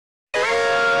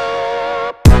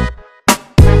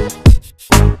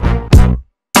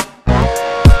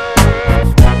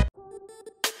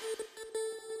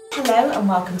Hello and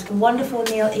welcome to the wonderful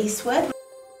Neil Eastwood.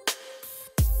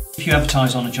 If you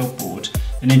advertise on a job board,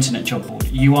 an internet job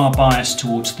board, you are biased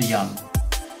towards the young.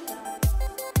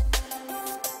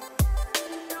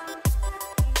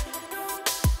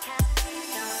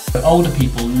 But older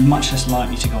people are much less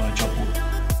likely to go on a job board.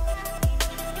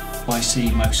 What I see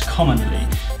most commonly,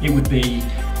 it would be,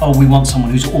 oh, we want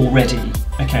someone who's already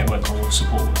a care worker or a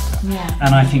support worker. Yeah.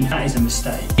 And I think that is a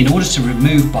mistake. In order to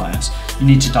remove bias, you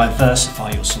need to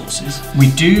diversify your sources.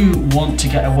 We do want to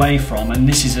get away from, and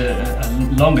this is a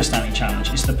longer standing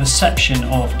challenge, is the perception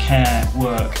of care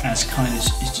work as kind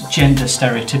of gender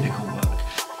stereotypical work.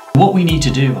 What we need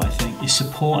to do, I think, is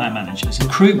support our managers.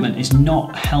 Recruitment is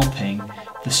not helping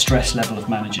the stress level of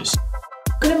managers.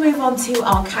 We're going to move on to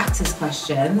our cactus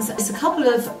questions. It's a couple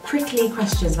of prickly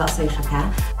questions about social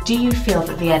care. Do you feel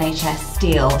that the NHS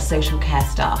steal social care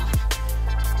staff?